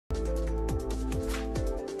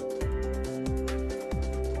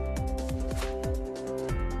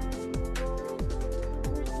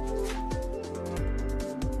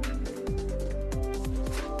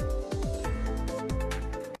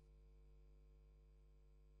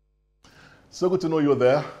So good to know you're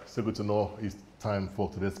there. So good to know it's time for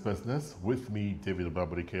today's business. With me, David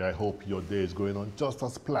Obabrike. I hope your day is going on just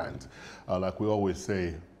as planned. Like we always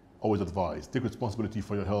say, always advise, take responsibility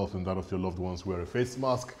for your health and that of your loved ones. Wear a face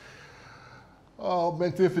mask,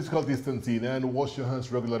 maintain physical distancing, and wash your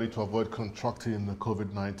hands regularly to avoid contracting the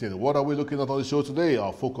COVID-19. What are we looking at on the show today?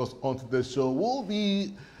 Our focus on today's show will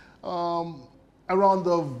be around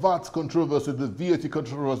the VAT controversy, the VAT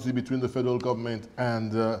controversy between the federal government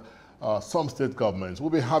and some state governments. We'll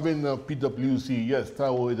be having PwC, yes,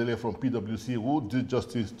 Taiwo Idele from PwC will do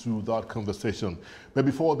justice to that conversation. But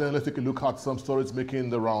before then, let's take a look at some stories making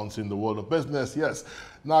the rounds in the world of business. Yes,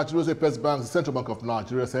 Nigeria's Apex Bank, the Central Bank of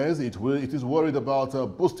Nigeria, says it is worried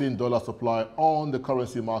about boosting dollar supply on the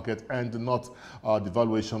currency market and not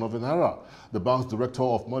devaluation of the naira. The bank's Director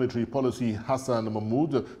of Monetary Policy, Hassan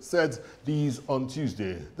Mahmoud, said these on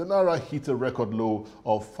Tuesday. The naira hit a record low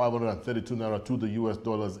of 532 naira to the US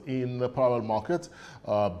dollars in the parallel market,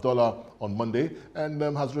 dollar on Monday, and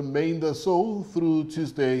has remained so through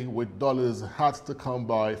Tuesday, with dollars had to come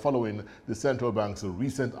by following the central bank's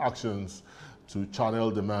recent actions to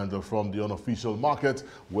channel demand from the unofficial market,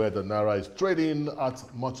 where the naira is trading at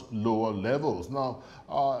much lower levels. Now,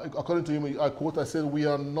 according to him, I quote, I said, we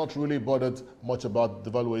are not really bothered much about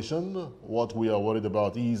devaluation. What we are worried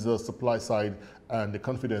about is the supply side and the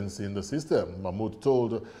confidence in the system, Mahmoud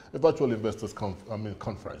told a virtual investors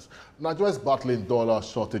conference. Nigeria is battling dollar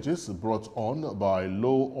shortages brought on by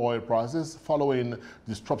low oil prices following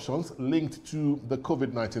disruptions linked to the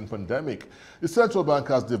COVID-19 pandemic. The central bank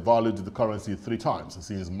has devalued the currency 3 times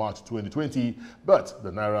since March 2020, but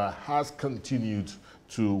the naira has continued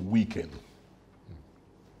to weaken.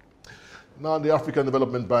 Now, the African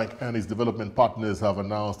Development Bank and its development partners have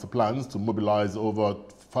announced plans to mobilize over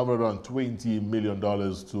 $520 million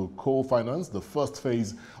to co-finance the first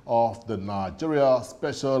phase of the Nigeria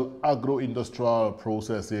Special Agro-Industrial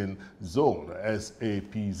Processing Zone,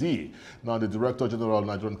 SAPZ. Now, the Director General of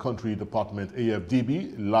Nigerian Country Department,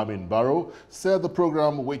 AFDB, Lamin Barrow, said the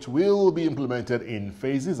program, which will be implemented in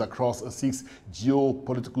phases across 6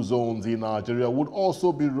 geopolitical zones in Nigeria, would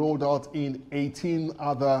also be rolled out in 18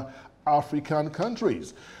 other African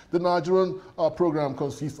countries. The Nigerian program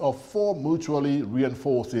consists of 4 mutually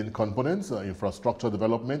reinforcing components: infrastructure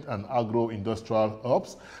development and agro-industrial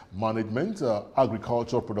hubs, management,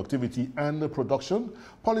 agriculture productivity and production,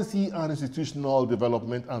 policy and institutional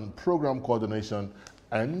development, and program coordination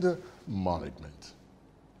and management.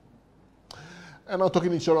 And now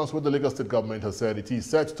talking insurance, where the Lagos State government has said it is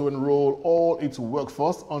set to enroll all its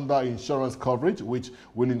workforce under insurance coverage, which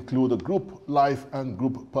will include group life and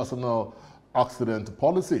group personal accident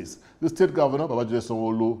policies. The state governor, Babajide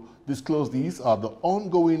Sanwo-Olu, disclosed these at the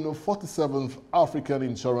ongoing 47th African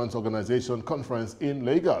Insurance Organization Conference in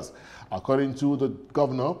Lagos. According to the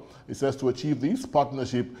governor, it says to achieve this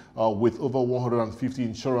partnership with over 150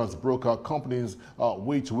 insurance broker companies,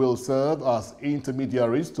 which will serve as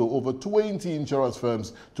intermediaries to over 20 insurance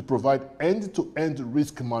firms to provide end-to-end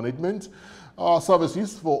risk management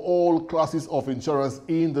services for all classes of insurance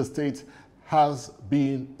in the state, has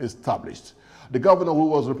been established. The governor, who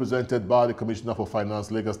was represented by the Commissioner for Finance,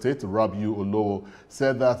 Lagos State, Rabiu Olowo,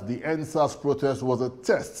 said that the NSAS protest was a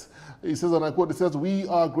test. He says, and I quote, he says, "We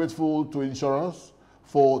are grateful to insurance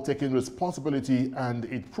for taking responsibility, and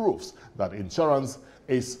it proves that insurance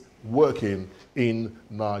is working in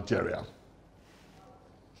Nigeria."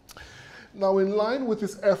 Now, in line with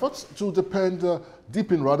his efforts to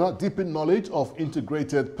deepen knowledge of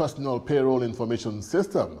integrated personal payroll information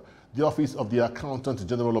system, the Office of the Accountant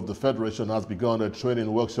General of the Federation has begun a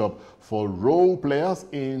training workshop for role players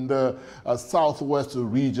in the southwest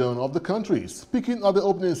region of the country. Speaking at the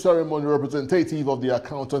opening ceremony, representative of the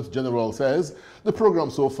Accountant General says the program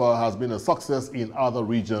so far has been a success in other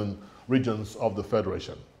regions of the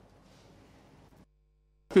Federation.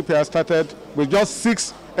 PPI started with just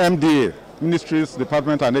 6 MDA, ministries,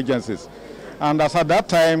 departments, and agencies. And as at that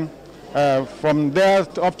time, from there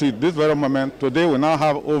up to this very moment, today we now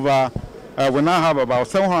have about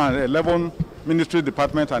 711 ministry,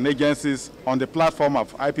 departments, and agencies on the platform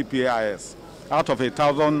of IPPIS out of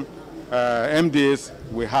 1,000 MDAs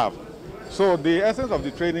we have. So the essence of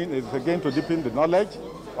the training is again to deepen the knowledge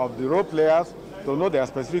of the role players, to know their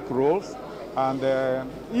specific roles and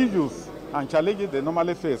issues and challenges they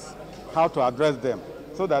normally face, how to address them,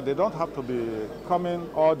 so that they don't have to be coming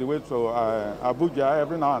all the way to Abuja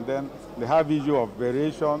every now and then. They have issue of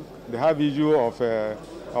variation, they have issue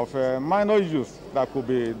of minor issues that could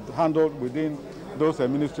be handled within those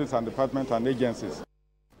ministries and departments and agencies.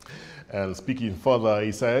 And speaking further,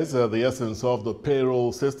 he says the essence of the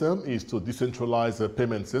payroll system is to decentralize the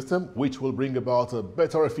payment system, which will bring about a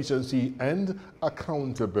better efficiency and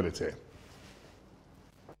accountability.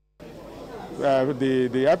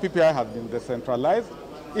 The IPPI has been decentralized.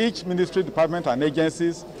 Each ministry, department, and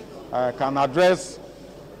agencies can address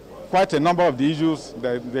quite a number of the issues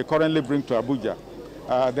that they currently bring to Abuja.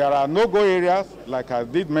 There are no-go areas, like I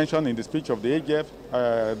did mention in the speech of the AGF,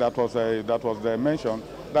 that was mentioned,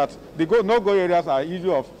 that the no-go areas are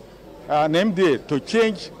issue of an MDA to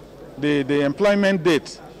change the employment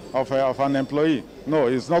date of an employee. No,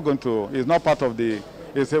 it's not going to. It's not part of the.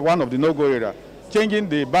 It's one of the no-go areas. Changing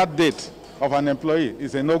the birth date of an employee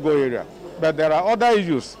is a no-go area. But there are other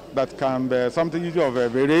issues that can be something, issue of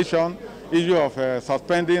variation, issue of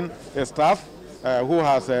suspending a staff who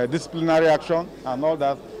has disciplinary action and all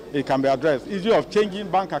that. It can be addressed. Issue of changing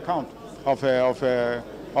bank account of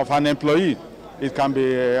an employee, it can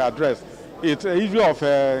be addressed. It's an issue of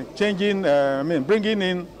changing, bringing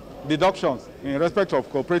in deductions in respect of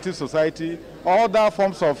cooperative society, other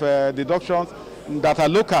forms of deductions that are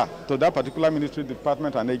local to that particular ministry,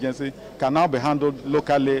 department, and agency can now be handled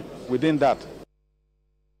locally within that.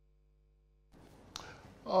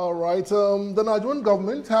 All right. The Nigerian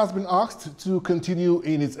government has been asked to continue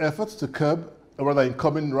in its efforts to curb a rather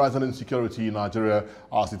incoming rising insecurity in Nigeria,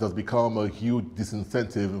 as it has become a huge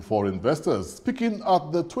disincentive for investors. Speaking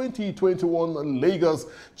at the 2021 Lagos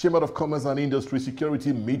Chamber of Commerce and Industry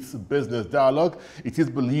Security Meets Business Dialogue, it is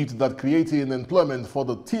believed that creating employment for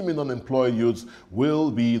the teeming unemployed youths will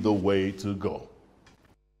be the way to go.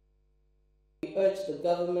 We urge the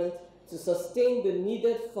government to sustain the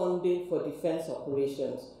needed funding for defense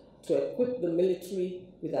operations, to equip the military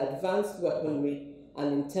with advanced weaponry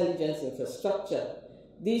and intelligence infrastructure.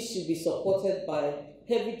 These should be supported by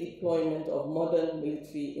heavy deployment of modern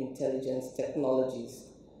military intelligence technologies.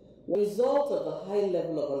 The result of the high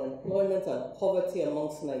level of unemployment and poverty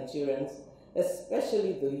amongst Nigerians,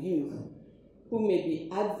 especially the youth, who may be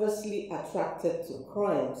adversely attracted to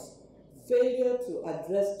crimes, failure to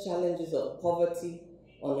address challenges of poverty,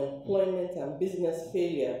 unemployment, and business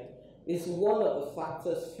failure is one of the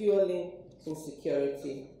factors fueling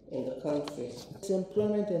insecurity in the country. It's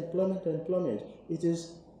employment. It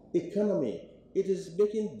is economy. It is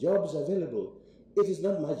making jobs available. It is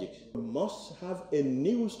not magic. We must have a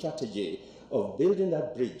new strategy of building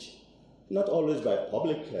that bridge, not always by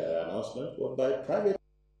public announcement, but by private.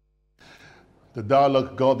 The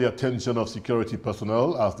dialogue got the attention of security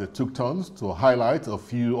personnel as they took turns to highlight a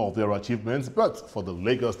few of their achievements, but for the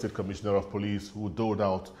Lagos State Commissioner of Police, who doled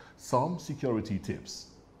out some security tips.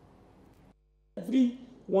 Every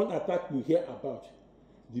one attack you hear about,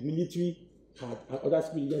 the military had, and other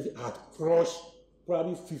security agencies had crushed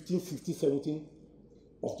probably 15, 16, 17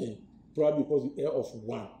 of them, probably because the air of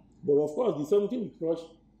one. But of course, the 17 we crushed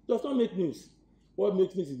does not make news. What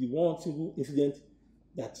makes news is the one single incident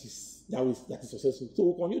that is successful. So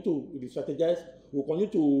we continue to re-strategize, we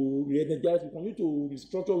continue to re-energize, we continue to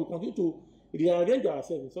restructure, we continue to rearrange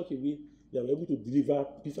ourselves in such a way that we're able to deliver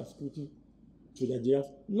peace and security to Nigerians,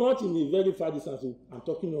 not in a very far distance. I'm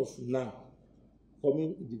talking of now,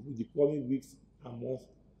 the coming weeks and months,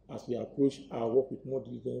 as we approach our work with more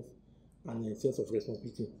diligence and a sense of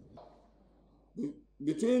responsibility.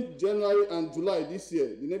 Between January and July this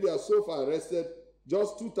year, the Navy has so far arrested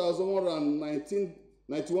just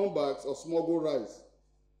 2,191 bags of smuggled rice,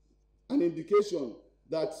 an indication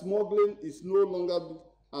that smuggling is no longer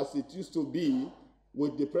as it used to be,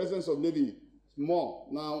 with the presence of Navy more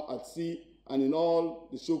now at sea and in all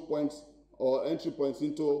the choke points or entry points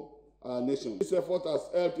into our nation. This effort has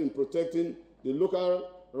helped in protecting the local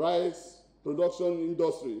rice production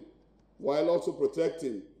industry while also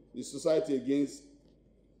protecting the society against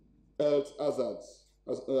health hazards,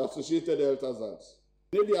 associated health hazards.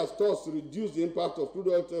 The Navy has thus to reduce the impact of crude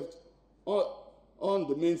oil theft on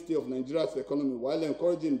the mainstay of Nigeria's economy while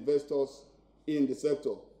encouraging investors in the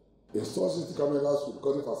sector. Install CCTV cameras with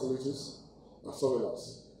recording facilities and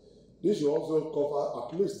surveillance. This should also cover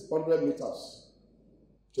at least 100 meters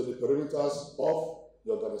to the perimeters of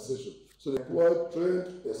the organization. So they employ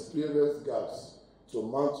trained, experienced guards to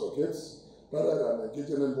mount your gates rather than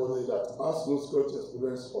engaging anybody that has no security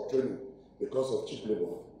experience or training because of cheap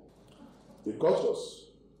labor. Be cautious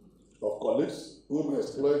of colleagues who may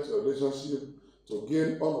exploit your relationship to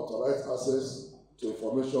gain unauthorized access to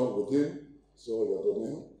information within your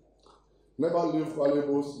domain. Never leave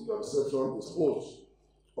valuables in your reception exposed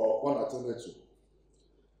or unattended to.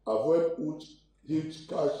 Avoid huge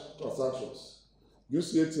cash transactions.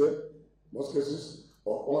 Use ATM, most cases,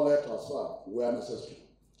 or online transfer where necessary.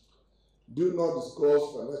 Do not discuss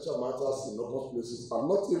financial matters in open places and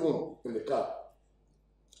not even in the car.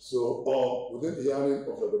 So, or within the hearing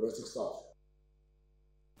of your domestic staff.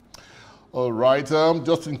 All right,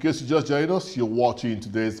 just in case you just joined us, you're watching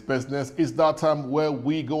today's business. It's that time where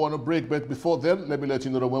we go on a break, but before then, let me let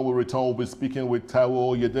you know that when we return, we'll be speaking with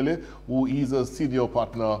Taiwo Oyedele, who is a senior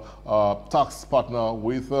partner, tax partner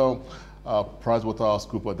with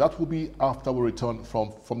PricewaterhouseCoopers. That will be after we return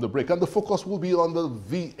from the break. And the focus will be on the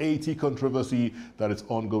VAT controversy that is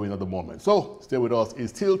ongoing at the moment. So stay with us.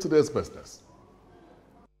 It's still today's business.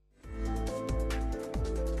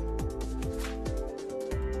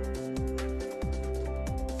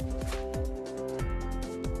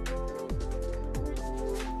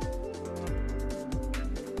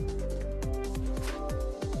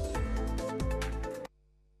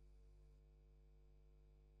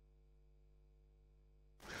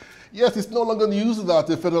 Yes, it's no longer news that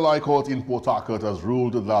the Federal High Court in Port Harcourt has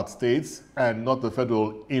ruled that states and not the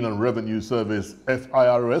Federal Inland Revenue Service,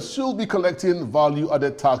 FIRS, should be collecting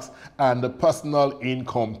value-added tax and the personal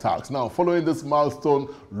income tax. Now, following this milestone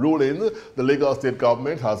ruling, the Lagos State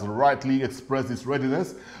government has rightly expressed its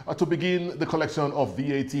readiness to begin the collection of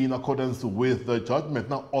VAT in accordance with the judgment.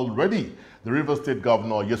 Now, already, the Rivers State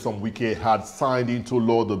Governor, Nyesom Wike, had signed into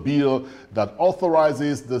law the bill that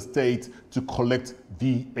authorizes the state to collect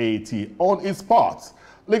VAT. On its part,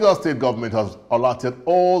 Lagos State Government has alerted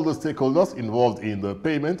all the stakeholders involved in the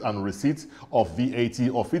payment and receipt of VAT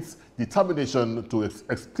of its determination to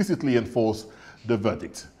explicitly enforce the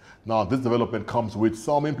verdict. Now, this development comes with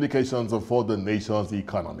some implications for the nation's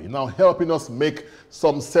economy. Now, helping us make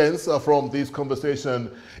some sense from this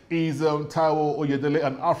conversation is Taiwo Oyedele,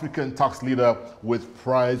 an African tax leader with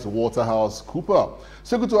PricewaterhouseCoopers.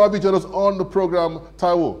 So good to have you join us on the program,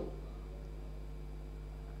 Taiwo.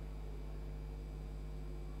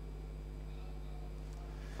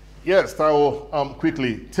 Yes, Taiwo,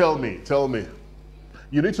 quickly, tell me.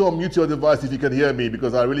 You need to unmute your device if you can hear me,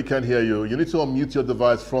 because I really can't hear you. You need to unmute your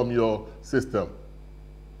device from your system.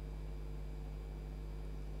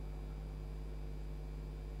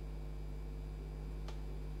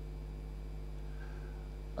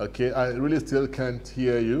 Okay, I really still can't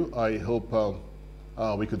hear you. I hope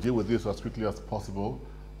we could deal with this as quickly as possible.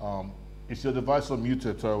 Is your device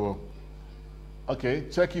unmuted, Taiwo? Okay,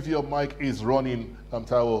 check if your mic is running,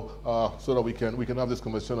 Taiwo, so that we can have this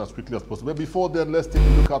conversation as quickly as possible. But before then, let's take a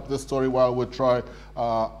look at this story while we try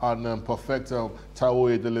and perfect Taiwo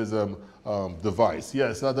Oyedele's device.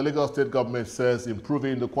 Yes, the Lagos State government says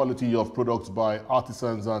improving the quality of products by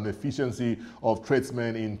artisans and efficiency of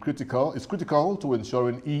tradesmen is critical to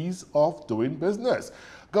ensuring ease of doing business.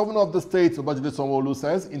 Governor of the state, Babajide Sanwo-Olu,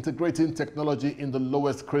 says integrating technology in the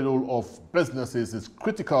lowest cradle of businesses is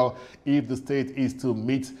critical if the state is to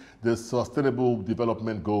meet the Sustainable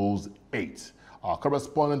Development Goals 8. Our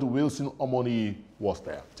correspondent Wilson Omoni was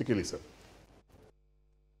there. Take a listen.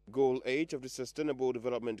 Goal 8 of the Sustainable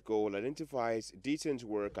Development Goal identifies decent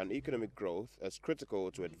work and economic growth as critical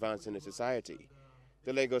to advancing a society.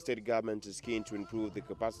 The Lagos State government is keen to improve the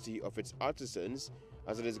capacity of its artisans,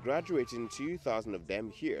 as it is graduating 2,000 of them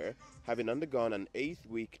here, having undergone an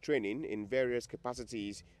 8-week training in various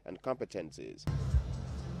capacities and competencies.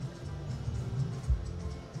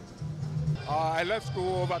 I left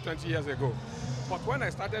school over 20 years ago, but when I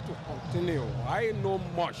started to continue, I know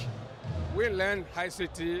much. We learned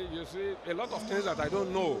ICT, you see, a lot of things that I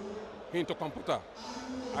don't know into computer.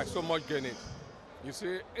 I so much gain it. You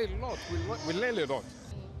see, a lot, we learn a lot.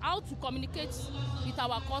 How to communicate with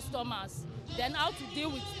our customers, then how to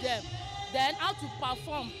deal with them, then how to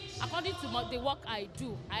perform according to the work I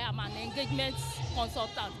do. I am an engagement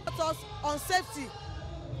consultant. On safety.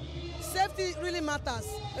 Safety really matters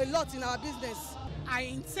a lot in our business. I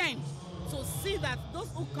intend to see that those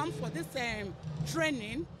who come for this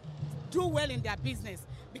training do well in their business,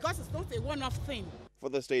 because it's not a one-off thing. For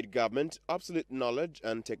the state government, obsolete knowledge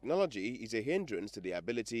and technology is a hindrance to the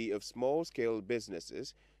ability of small-scale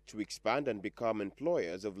businesses to expand and become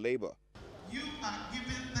employers of labor. You are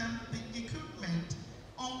giving them the equipment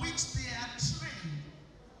on which they are trained.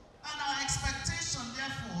 And our expectation,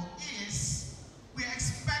 therefore, is we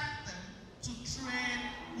expect them to train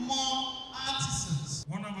more artisans.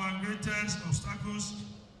 One of our greatest obstacles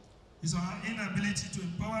is our inability to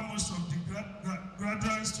empower most of the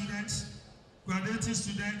graduate students, graduating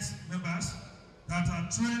students, members that are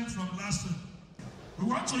trained from last week. We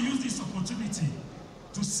want to use this opportunity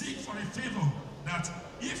to seek for a favor that,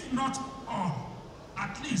 if not all,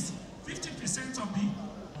 at least 50% of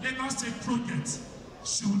the Lagos State projects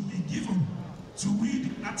should be given to we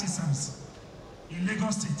the artisans in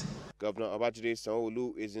Lagos State. Governor Babajide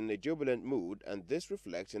Sanwo-Olu is in a jubilant mood, and this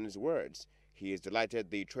reflects in his words. He is delighted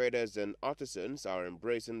the traders and artisans are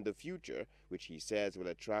embracing the future, which he says will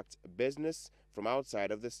attract business from outside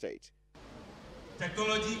of the state.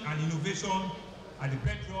 Technology and innovation are the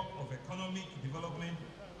bedrock of economic development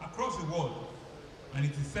across the world, and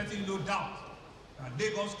it is certainly no doubt that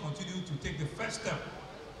Lagos continue to take the first step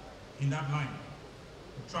in that line.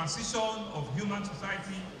 The transition of human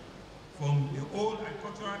society from the old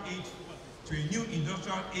agricultural age to a new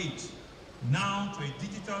industrial age, now to a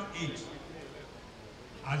digital age,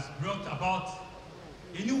 has brought about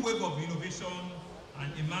a new wave of innovation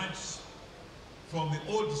and emerged from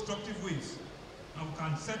the old destructive ways. And we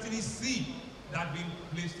can certainly see that being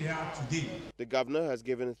placed here today. The governor has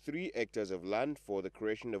given 3 hectares of land for the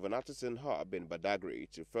creation of an artisan hub in Badagry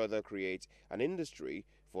to further create an industry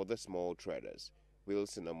for the small traders.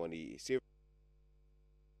 Wilson Amoni.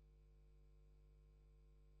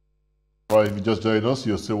 Right, if you just joined us,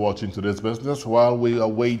 you're still watching Today's Business while we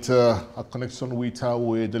await a connection with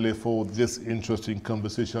Taiwo Edele for this interesting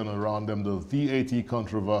conversation around the VAT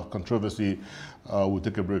controversy. We'll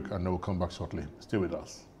take a break and then we'll come back shortly. Stay with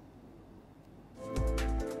us.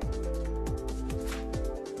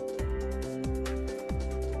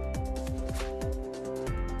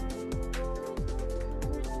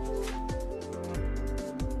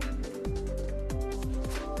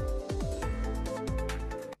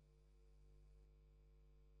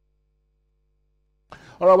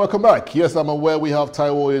 All right, welcome back. Yes, I'm aware we have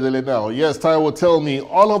Taiwo Edele now. Yes, Taiwo, tell me,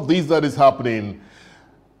 all of these that is happening,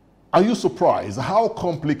 are you surprised? How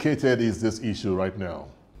complicated is this issue right now?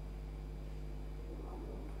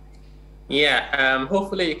 Yeah,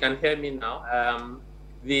 hopefully you can hear me now.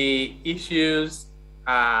 The issues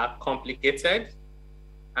are complicated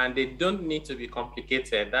and they don't need to be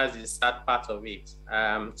complicated. That's the sad part of it.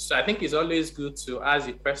 So I think it's always good to ask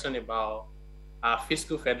the question about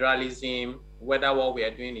fiscal federalism, whether what we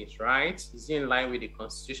are doing is right, is in line with the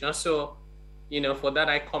Constitution. So, for that,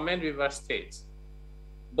 I commend Rivers State.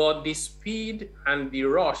 But the speed and the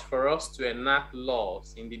rush for us to enact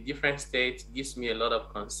laws in the different states gives me a lot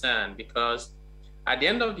of concern, because at the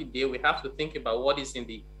end of the day, we have to think about what is in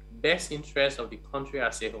the best interest of the country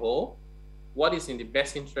as a whole, what is in the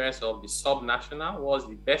best interest of the subnational, what's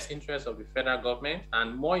the best interest of the federal government,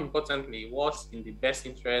 and more importantly, what's in the best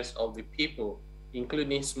interest of the people,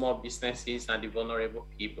 including small businesses and the vulnerable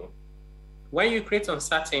people. When you create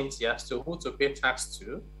uncertainty as to who to pay tax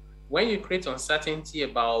to, when you create uncertainty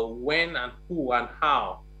about when and who and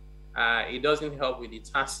how, it doesn't help with the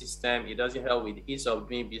tax system, it doesn't help with the ease of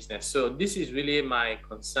doing business. So this is really my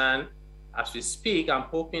concern. As we speak, I'm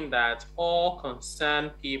hoping that all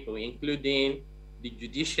concerned people, including the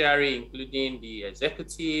judiciary, including the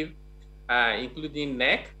executive, including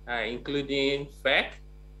NEC, including FEC,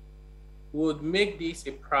 would make this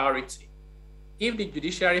a priority. If the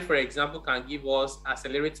judiciary, for example, can give us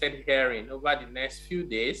accelerated hearing over the next few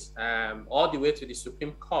days, all the way to the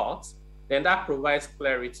Supreme Court, then that provides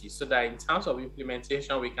clarity so that in terms of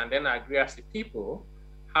implementation, we can then agree as a people,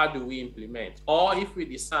 how do we implement? Or if we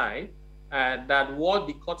decide that what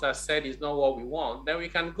the court has said is not what we want, then we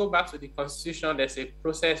can go back to the Constitution. There's a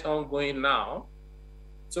process ongoing now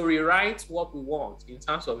to rewrite what we want in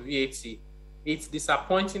terms of VAT. It's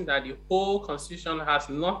disappointing that the whole Constitution has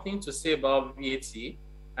nothing to say about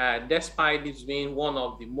VAT, despite this being one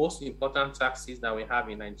of the most important taxes that we have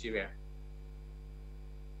in Nigeria.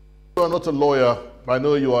 You are not a lawyer. I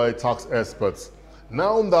know you are a tax expert.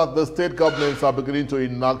 Now that the state governments are beginning to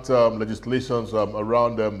enact legislations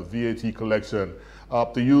around VAT collection,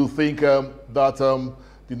 do you think that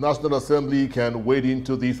the National Assembly can wade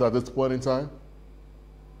into this at this point in time?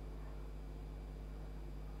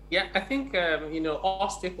 Yeah, I think, all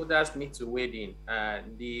stakeholders need to wade in.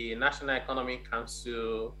 The National Economic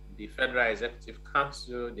Council, the Federal Executive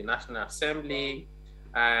Council, the National Assembly,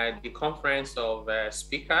 the Conference of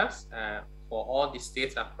Speakers for all the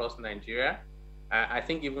states across Nigeria. I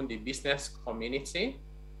think even the business community.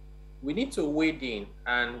 We need to wade in,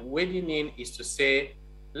 and wading in is to say,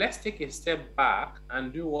 let's take a step back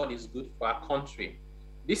and do what is good for our country.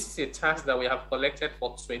 This is a tax that we have collected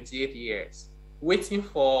for 28 years. Waiting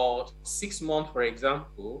for 6 months, for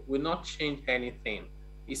example, will not change anything.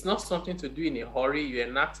 It's not something to do in a hurry. You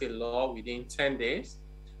enact a law within 10 days.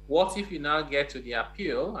 What if you now get to the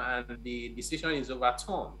appeal and the decision is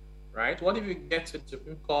overturned, right? What if you get to the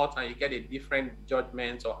Supreme Court and you get a different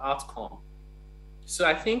judgment or outcome? So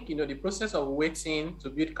I think, the process of waiting to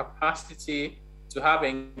build capacity, to have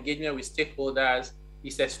engagement with stakeholders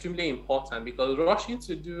is extremely important, because rushing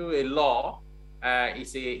to do a law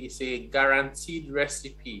is a guaranteed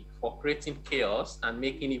recipe for creating chaos and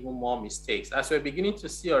making even more mistakes. As we're beginning to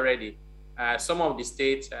see already, some of the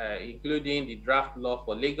states, including the draft law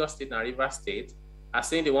for Lagos State and Rivers State, are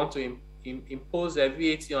saying they want to impose a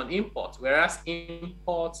VAT on imports, whereas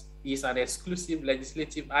import is an exclusive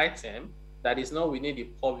legislative item that is not within the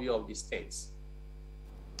purview of the states.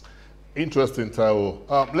 Interesting,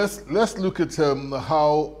 Taiwo. Let's look at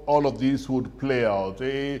how all of these would play out,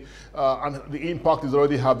 and the impact is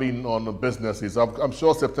already having on businesses. I'm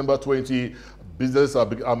sure September 20, businesses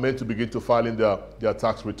are meant to begin to file in their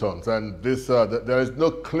tax returns, and this there is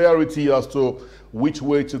no clarity as to which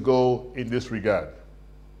way to go in this regard.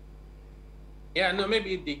 Yeah, no,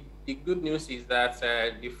 maybe the good news is that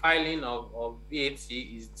the filing of VAT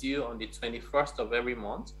is due on the 21st of every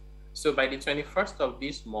month. So by the 21st of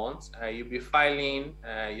this month, you'll be filing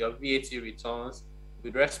your VAT returns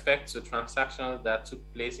with respect to transactions that took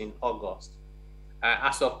place in August.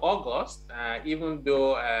 As of August, even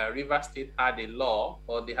though Rivers State had a law,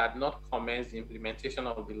 or they had not commenced the implementation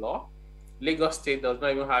of the law, Lagos State does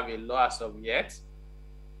not even have a law as of yet.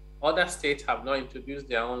 Other states have not introduced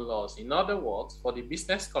their own laws. In other words, for the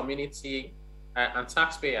business community and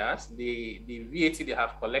taxpayers, the VAT they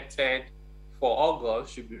have collected for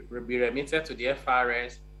August should be remitted to the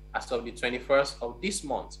FRS as of the 21st of this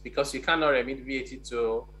month, because you cannot remit VAT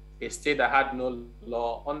to a state that had no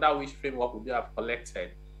law under which framework would you have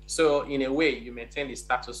collected. So in a way, you maintain the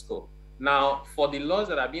status quo. Now, for the laws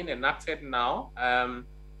that are being enacted now,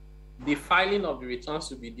 the filing of the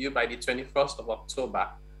returns will be due by the 21st of October.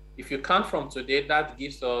 If you count from today, that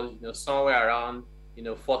gives us somewhere around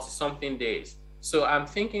 40-something days. So I'm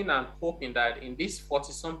thinking and hoping that in these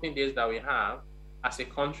 40-something days that we have, as a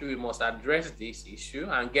country, we must address this issue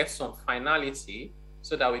and get some finality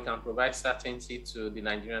so that we can provide certainty to the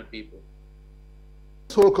Nigerian people.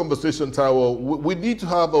 This whole conversation, Taiwo, we need to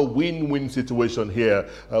have a win-win situation here,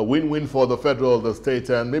 a win-win for the federal, the state,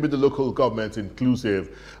 and maybe the local government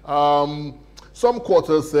inclusive. Some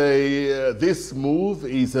quarters say this move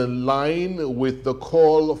is in line with the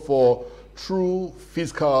call for true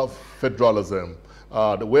fiscal federalism,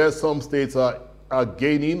 where some states are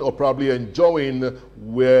gaining or probably enjoying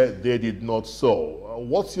where they did not so.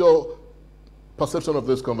 What's your perception of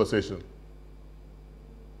this conversation?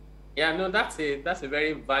 Yeah, no, that's a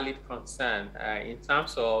very valid concern in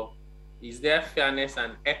terms of, is there fairness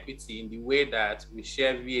and equity in the way that we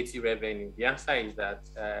share VAT revenue? The answer is that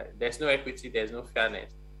there's no equity, there's no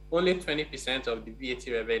fairness. Only 20% of the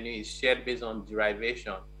VAT revenue is shared based on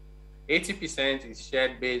derivation. 80% is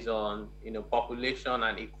shared based on population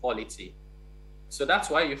and equality. So that's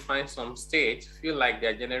why you find some states feel like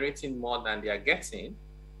they're generating more than they are getting,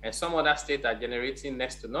 and some other states are generating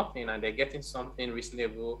next to nothing and they're getting something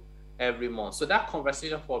reasonable every month. So that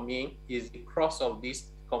conversation for me is the crux of this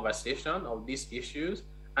conversation, of these issues,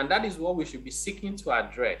 and that is what we should be seeking to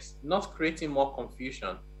address, not creating more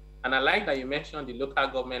confusion. And I like that you mentioned the local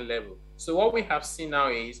government level. So what we have seen now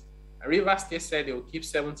is Rivers State said they will keep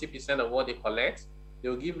 70% of what they collect. They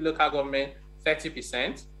will give local government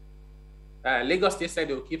 30%. Lagos State said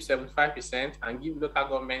they will keep 75% and give local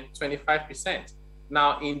government 25%.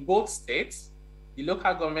 Now, in both states, the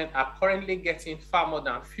local government are currently getting far more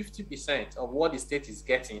than 50% of what the state is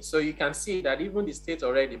getting. So you can see that even the state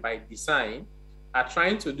already by design are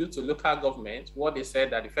trying to do to local government what they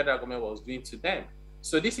said that the federal government was doing to them.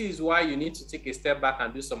 So this is why you need to take a step back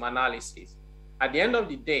and do some analysis. At the end of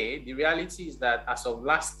the day, the reality is that as of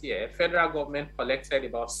last year, federal government collected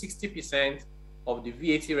about 60% of the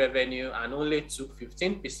VAT revenue and only took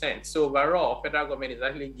 15%. So overall, federal government is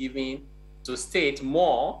actually giving to state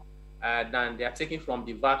more than they are taking from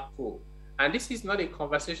the VAT pool. And this is not a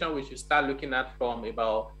conversation we should start looking at from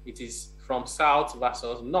about it is from south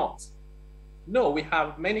versus north. No, we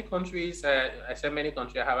have many countries, I said many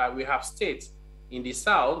countries, we have states in the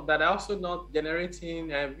south that are also not generating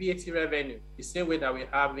VAT revenue the same way that we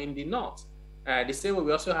have in the north. The same way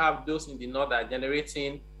we also have those in the north that are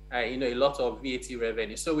generating a lot of VAT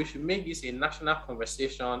revenue. So we should make this a national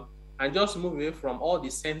conversation and just move away from all the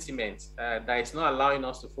sentiment that is not allowing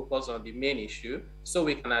us to focus on the main issue so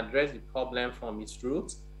we can address the problem from its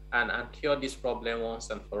roots and cure this problem once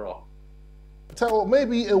and for all. So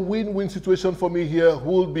maybe a win-win situation for me here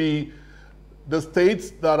would be the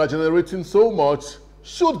states that are generating so much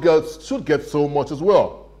should get so much as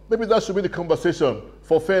well. Maybe that should be the conversation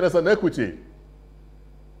for fairness and equity.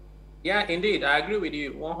 Yeah, indeed. I agree with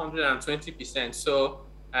you 120%. So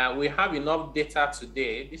we have enough data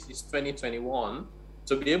today, this is 2021,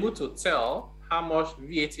 to be able to tell how much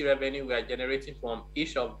VAT revenue we are generating from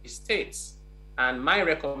each of the states. And my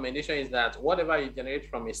recommendation is that whatever you generate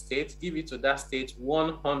from a state, give it to that state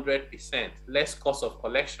 100%, less cost of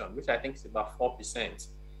collection, which I think is about 4%.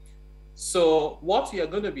 So what you are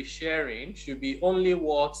going to be sharing should be only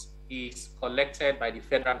what is collected by the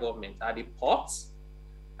federal government at the ports,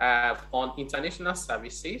 on international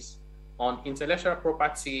services, on intellectual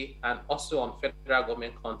property, and also on federal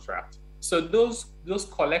government contract. So those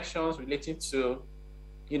collections relating to,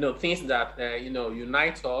 things that,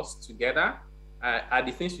 unite us together are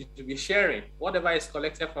the things you should be sharing. Whatever is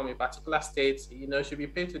collected from a particular state, should be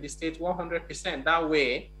paid to the state 100%. That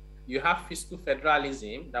way, you have fiscal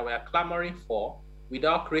federalism that we are clamoring for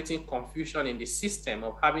without creating confusion in the system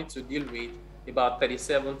of having to deal with about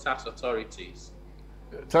 37 tax authorities.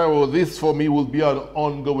 Taiwo, this for me will be an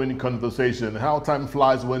ongoing conversation. How time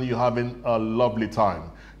flies when you're having a lovely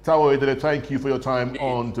time. Taiwo Edele, thank you for your time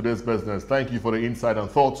on Today's Business. Thank you for the insight and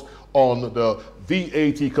thoughts on the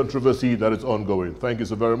VAT controversy that is ongoing. Thank you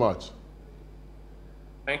so very much.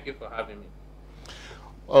 Thank you for having me.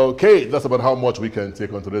 Okay, that's about how much we can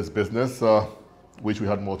take on Today's Business. Wish we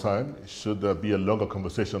had more time. It should be a longer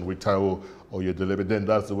conversation with Taiwo Oyedele, but then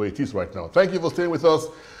that's the way it is right now. Thank you for staying with us.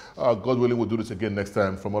 God willing, we'll do this again next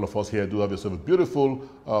time. From all of us here, do have yourself a beautiful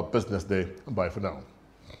business day. And bye for now.